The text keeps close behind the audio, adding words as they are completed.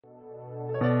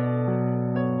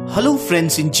Hello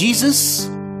friends in Jesus,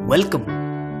 welcome.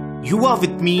 You are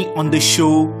with me on the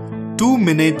show 2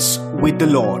 Minutes with the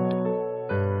Lord.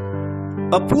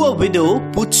 A poor widow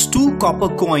puts 2 copper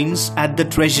coins at the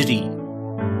treasury.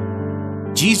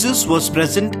 Jesus was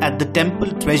present at the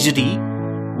temple treasury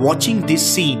watching this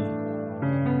scene.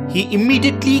 He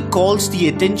immediately calls the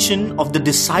attention of the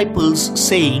disciples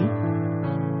saying,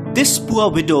 "This poor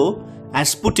widow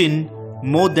has put in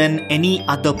more than any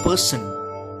other person."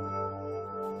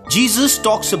 Jesus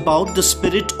talks about the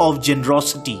spirit of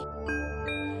generosity.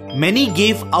 Many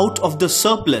gave out of the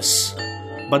surplus,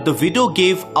 but the widow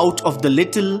gave out of the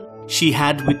little she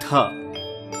had with her.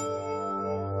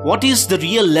 What is the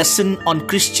real lesson on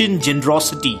Christian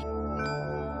generosity?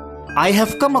 I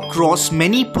have come across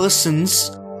many persons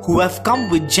who have come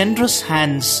with generous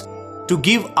hands to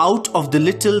give out of the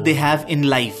little they have in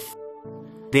life.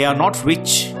 They are not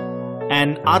rich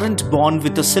and aren't born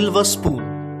with a silver spoon.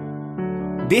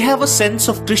 They have a sense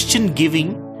of Christian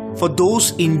giving for those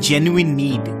in genuine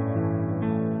need.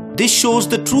 This shows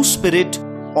the true spirit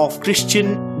of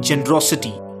Christian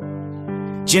generosity.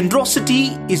 Generosity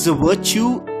is a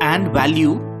virtue and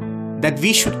value that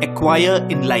we should acquire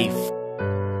in life.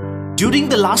 During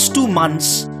the last 2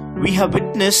 months, we have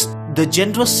witnessed the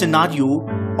generous scenario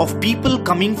of people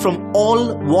coming from all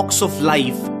walks of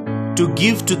life to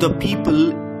give to the people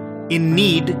in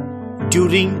need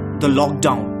during the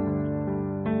lockdown.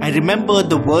 I remember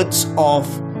the words of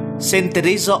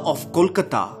Theresa of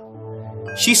Kolkata.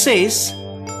 She says,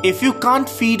 "If you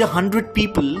can't feed 100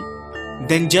 people,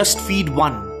 then just feed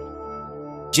one."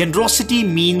 Generosity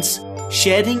means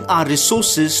sharing our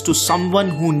resources to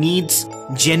someone who needs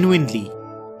genuinely.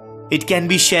 It can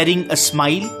be sharing a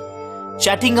smile,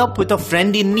 chatting up with a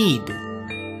friend in need,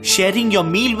 sharing your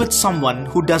meal with someone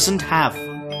who doesn't have,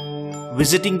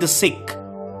 visiting the sick,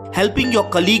 helping your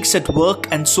colleagues at work,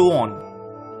 and so on.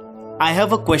 I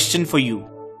have a question for you.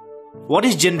 What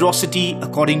is generosity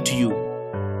according to you?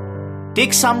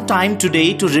 Take some time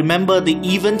today to remember the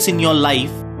events in your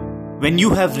life when you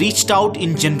have reached out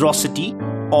in generosity,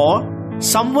 or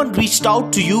someone reached out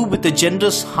to you with a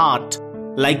generous heart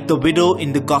like the widow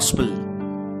in the gospel.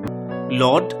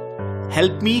 Lord,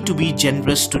 help me to be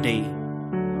generous today.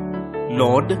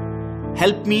 Lord,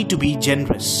 help me to be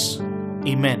generous.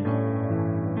 Amen.